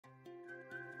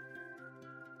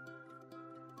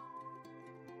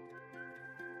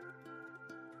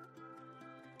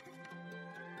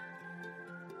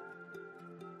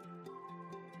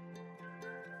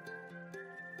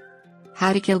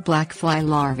How to kill black fly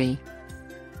larvae.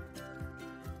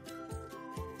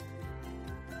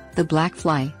 The black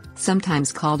fly,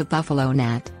 sometimes called a buffalo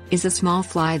gnat, is a small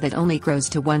fly that only grows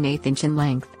to 1/8 inch in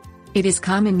length. It is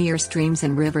common near streams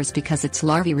and rivers because its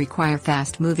larvae require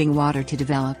fast-moving water to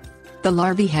develop. The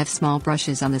larvae have small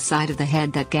brushes on the side of the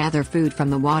head that gather food from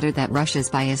the water that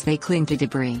rushes by as they cling to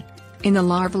debris. In the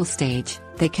larval stage,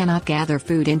 they cannot gather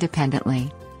food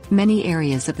independently. Many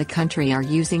areas of the country are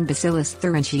using Bacillus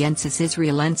thuringiensis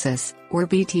israelensis, or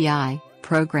BTI,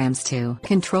 programs to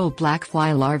control black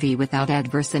fly larvae without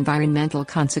adverse environmental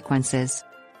consequences.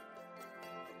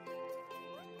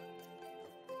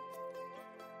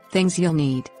 Things you'll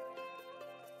need: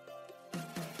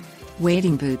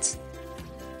 wading boots,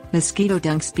 mosquito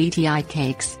dunks, BTI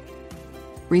cakes.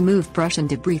 Remove brush and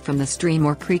debris from the stream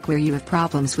or creek where you have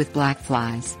problems with black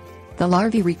flies. The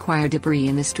larvae require debris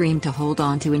in the stream to hold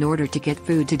on to in order to get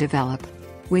food to develop.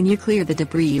 When you clear the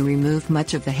debris, you remove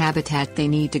much of the habitat they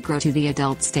need to grow to the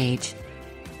adult stage.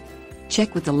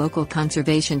 Check with the local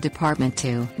conservation department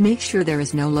to make sure there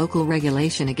is no local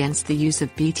regulation against the use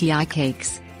of BTI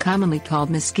cakes, commonly called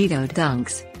mosquito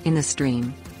dunks, in the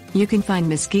stream. You can find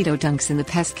mosquito dunks in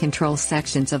the pest control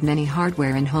sections of many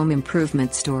hardware and home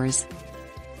improvement stores.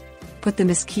 Put the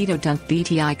mosquito dunk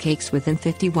BTI cakes within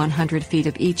 50-100 feet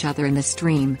of each other in the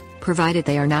stream, provided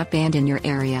they are not banned in your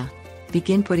area.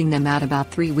 Begin putting them out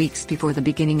about 3 weeks before the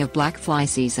beginning of black fly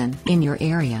season in your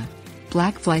area.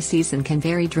 Black fly season can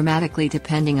vary dramatically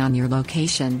depending on your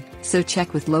location, so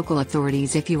check with local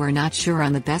authorities if you are not sure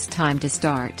on the best time to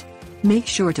start. Make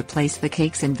sure to place the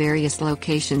cakes in various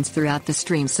locations throughout the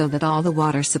stream so that all the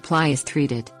water supply is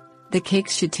treated. The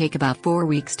cakes should take about 4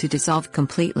 weeks to dissolve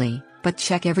completely, but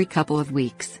check every couple of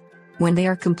weeks. When they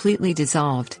are completely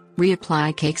dissolved,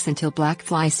 reapply cakes until black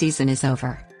fly season is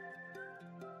over.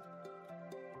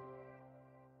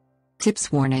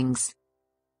 Tips. Warnings.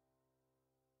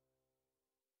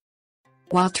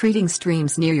 While treating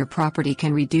streams near your property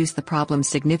can reduce the problem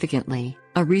significantly,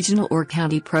 a regional or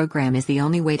county program is the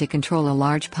only way to control a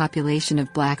large population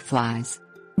of black flies.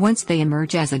 Once they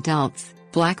emerge as adults,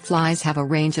 black flies have a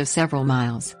range of several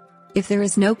miles. If there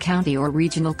is no county or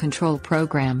regional control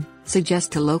program,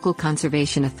 suggest to local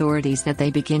conservation authorities that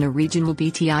they begin a regional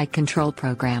BTI control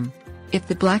program. If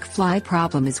the black fly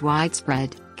problem is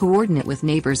widespread, coordinate with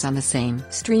neighbors on the same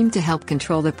stream to help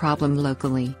control the problem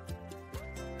locally.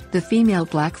 The female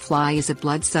black fly is a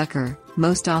bloodsucker,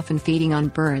 most often feeding on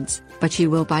birds, but she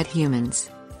will bite humans.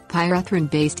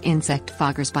 Pyrethrin-based insect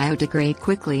foggers biodegrade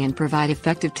quickly and provide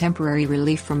effective temporary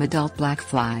relief from adult black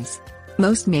flies.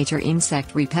 Most major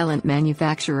insect repellent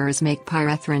manufacturers make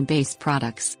pyrethrin-based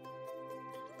products.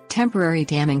 Temporary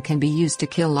damming can be used to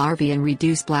kill larvae and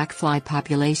reduce black fly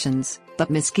populations, but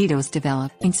mosquitoes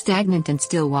develop in stagnant and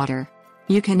still water.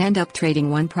 You can end up trading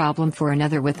one problem for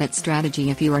another with that strategy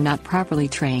if you are not properly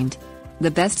trained. The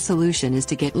best solution is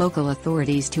to get local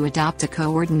authorities to adopt a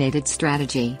coordinated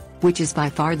strategy, which is by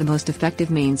far the most effective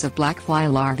means of black fly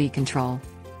larvae control.